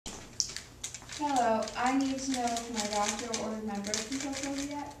Hello, I need to know if my doctor ordered my birth control pill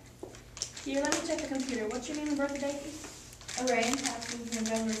yet. Here, let me check the computer. What's your name and birthday date? Array passes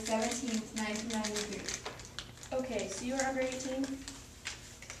November 17th, 1993. Okay, so you are under 18?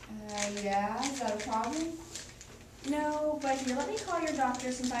 Yeah, is that a problem? No, but here, let me call your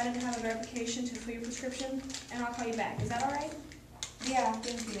doctor since I didn't have a verification to fill your prescription, and I'll call you back. Is that alright? Yeah,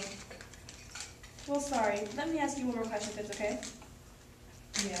 thank you. Well, sorry. Let me ask you one more question if it's okay.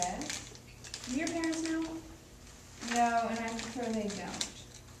 Yes? Do your parents know? No, and I prefer they don't.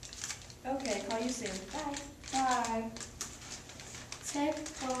 Okay, call you soon. Bye. Bye. Ted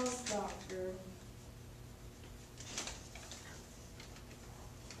calls doctor.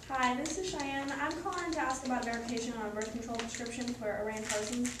 Hi, this is Cheyenne. I'm calling to ask about verification on a birth control prescription for Arayan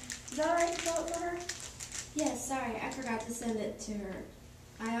Parsons. Is that alright to fill it for her? Yes, sorry, I forgot to send it to her.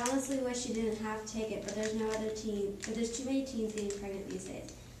 I honestly wish she didn't have to take it, but there's too many teens getting pregnant these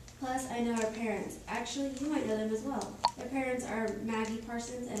days. Plus, I know her parents. Actually, you might know them as well. Their parents are Maggie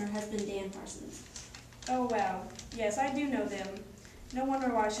Parsons and her husband Dan Parsons. Oh, wow. Yes, I do know them. No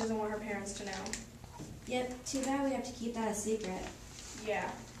wonder why she doesn't want her parents to know. Yep, too bad we have to keep that a secret. Yeah,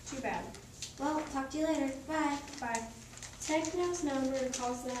 too bad. Well, talk to you later. Bye. Bye. Techno's number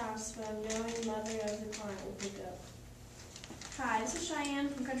calls the house phone knowing mother of the client will pick up. Hi, this is Cheyenne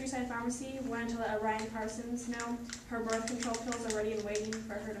from Countryside Pharmacy. Wanted to let Ryan Parsons know her birth control pills are ready and waiting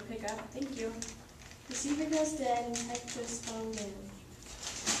for her to pick up. Thank you. Receiver goes dead and Techno's phone down.